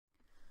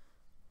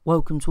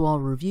Welcome to our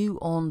review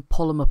on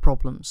polymer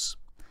problems.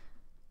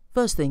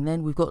 First thing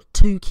then, we've got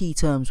two key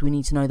terms we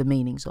need to know the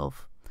meanings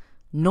of.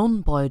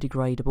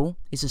 Non-biodegradable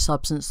is a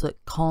substance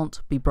that can't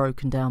be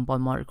broken down by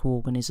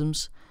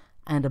microorganisms,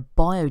 and a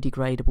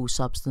biodegradable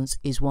substance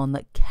is one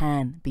that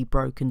can be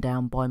broken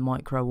down by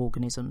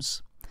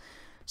microorganisms.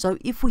 So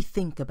if we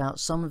think about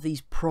some of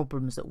these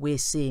problems that we're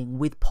seeing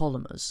with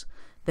polymers,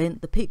 then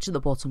the picture at the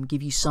bottom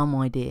gives you some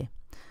idea.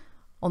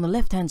 On the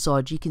left hand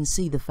side you can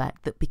see the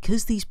fact that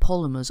because these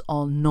polymers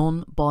are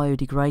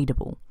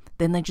non-biodegradable,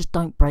 then they just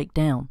don't break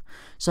down.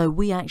 So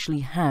we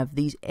actually have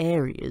these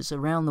areas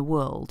around the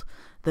world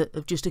that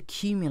have just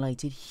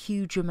accumulated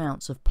huge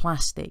amounts of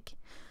plastic.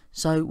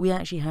 So we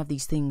actually have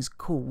these things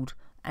called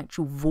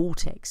actual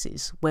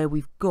vortexes, where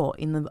we've got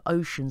in the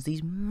oceans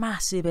these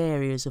massive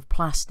areas of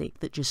plastic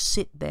that just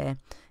sit there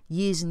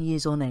years and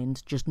years on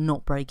end, just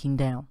not breaking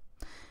down.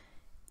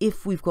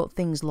 If we've got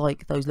things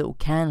like those little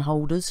can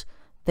holders,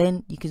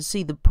 then you can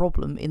see the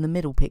problem in the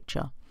middle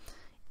picture.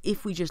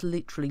 If we just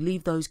literally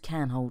leave those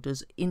can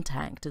holders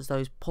intact as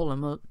those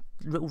polymer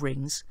little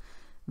rings,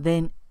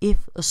 then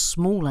if a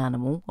small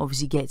animal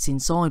obviously gets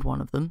inside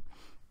one of them,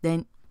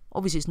 then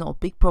obviously it's not a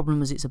big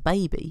problem as it's a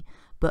baby,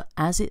 but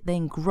as it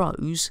then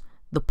grows,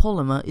 the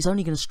polymer is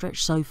only going to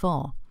stretch so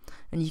far.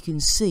 And you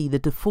can see the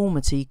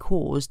deformity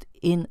caused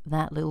in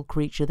that little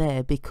creature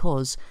there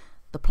because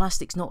the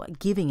plastic's not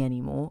giving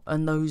anymore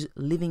and those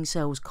living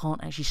cells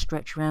can't actually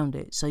stretch around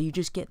it, so you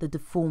just get the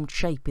deformed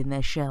shape in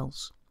their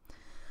shells.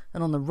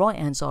 And on the right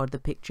hand side of the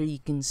picture you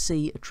can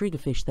see a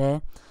triggerfish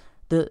there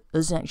that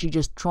is actually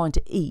just trying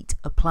to eat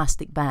a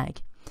plastic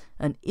bag,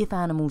 and if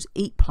animals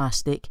eat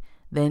plastic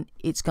then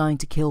it's going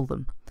to kill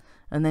them.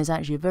 And there's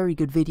actually a very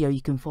good video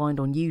you can find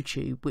on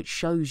YouTube which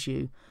shows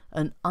you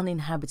an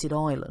uninhabited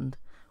island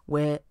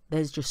where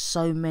there's just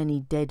so many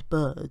dead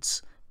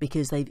birds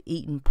because they've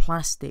eaten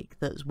plastic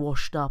that's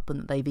washed up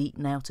and that they've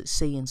eaten out at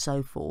sea and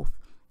so forth,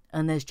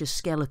 and there's just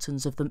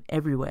skeletons of them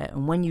everywhere,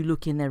 and when you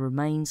look in their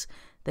remains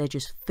they're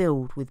just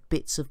filled with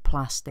bits of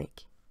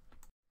plastic.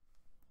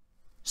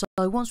 So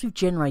once we've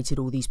generated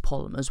all these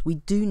polymers, we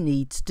do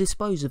need to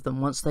dispose of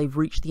them once they've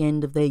reached the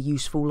end of their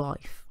useful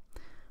life.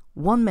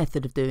 One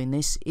method of doing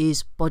this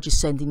is by just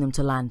sending them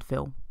to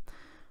landfill.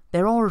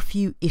 There are a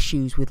few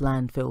issues with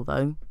landfill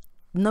though.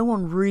 No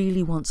one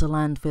really wants a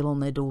landfill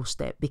on their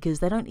doorstep because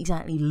they don't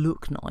exactly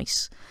look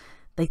nice.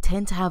 They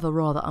tend to have a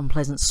rather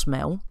unpleasant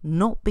smell,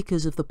 not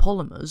because of the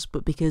polymers,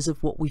 but because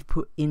of what we've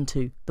put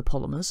into the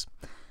polymers.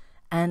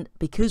 And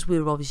because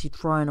we're obviously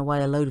throwing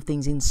away a load of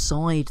things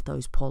inside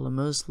those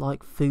polymers,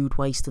 like food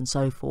waste and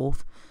so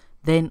forth,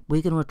 then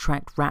we're going to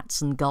attract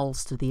rats and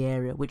gulls to the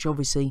area, which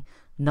obviously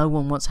no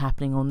one wants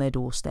happening on their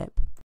doorstep.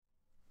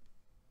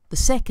 The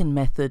second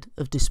method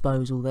of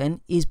disposal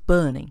then is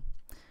burning.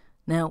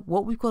 Now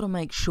what we've got to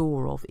make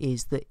sure of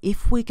is that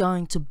if we're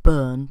going to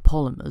burn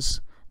polymers,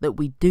 that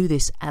we do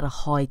this at a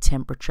high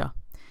temperature.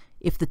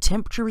 If the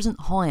temperature isn't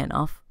high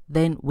enough,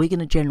 then we're going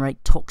to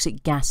generate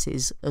toxic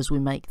gases as we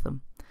make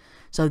them.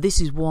 So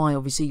this is why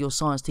obviously your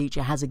science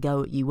teacher has a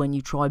go at you when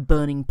you try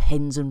burning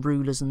pens and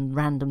rulers and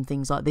random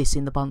things like this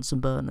in the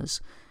Bunsen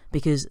burners,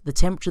 because the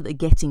temperature they're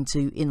getting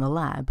to in the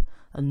lab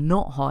are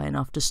not high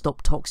enough to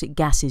stop toxic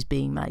gases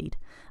being made,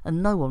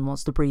 and no one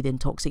wants to breathe in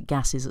toxic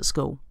gases at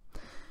school.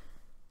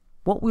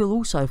 What we'll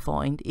also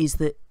find is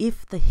that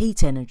if the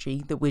heat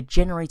energy that we're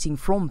generating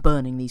from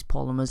burning these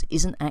polymers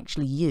isn't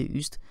actually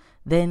used,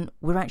 then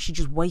we're actually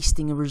just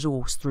wasting a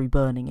resource through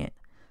burning it.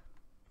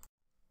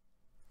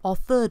 Our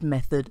third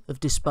method of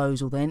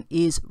disposal then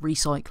is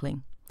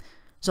recycling.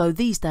 So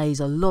these days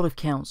a lot of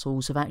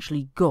councils have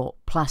actually got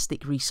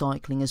plastic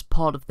recycling as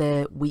part of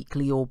their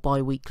weekly or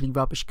bi-weekly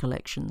rubbish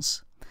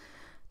collections.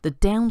 The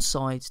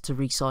downside to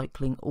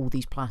recycling all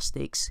these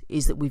plastics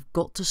is that we've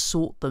got to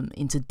sort them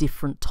into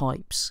different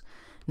types.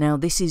 Now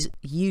this is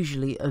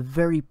usually a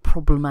very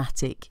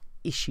problematic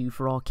issue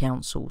for our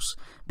councils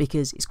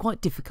because it's quite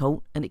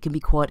difficult and it can be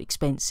quite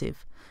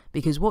expensive,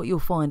 because what you'll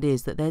find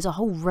is that there's a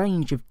whole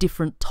range of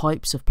different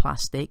types of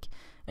plastic,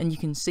 and you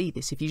can see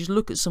this if you just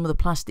look at some of the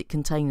plastic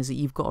containers that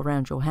you've got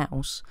around your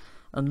house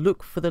and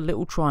look for the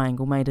little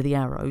triangle made of the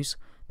arrows.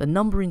 The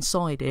number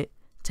inside it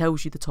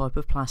tells you the type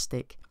of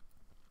plastic.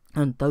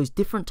 And those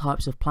different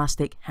types of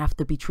plastic have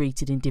to be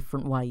treated in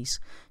different ways.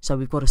 So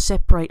we've got to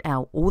separate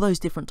out all those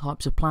different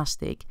types of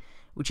plastic,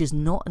 which is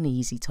not an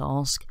easy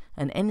task,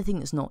 and anything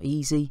that's not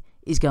easy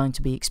is going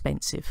to be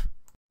expensive.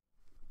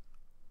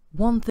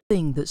 One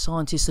thing that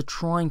scientists are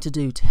trying to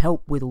do to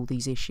help with all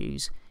these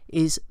issues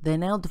is they're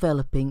now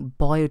developing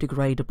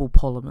biodegradable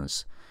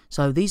polymers.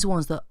 So these are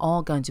ones that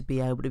are going to be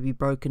able to be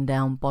broken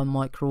down by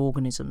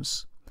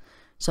microorganisms.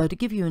 So to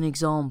give you an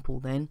example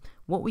then,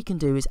 what we can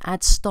do is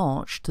add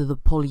starch to the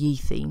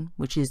polyethylene,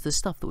 which is the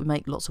stuff that we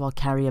make lots of our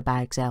carrier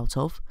bags out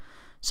of,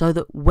 so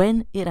that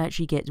when it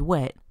actually gets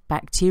wet,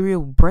 bacteria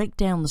will break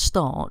down the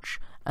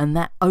starch and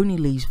that only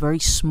leaves very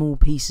small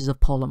pieces of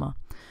polymer.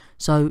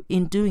 So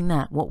in doing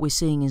that, what we're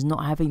seeing is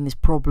not having this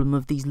problem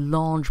of these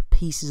large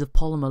pieces of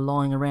polymer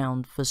lying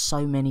around for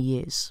so many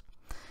years.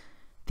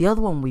 The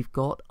other one we've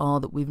got are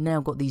that we've now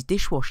got these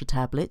dishwasher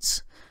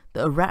tablets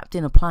that are wrapped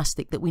in a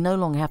plastic that we no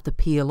longer have to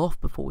peel off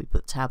before we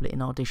put the tablet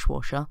in our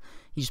dishwasher.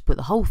 You just put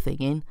the whole thing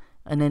in,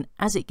 and then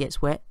as it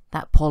gets wet,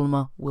 that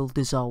polymer will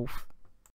dissolve.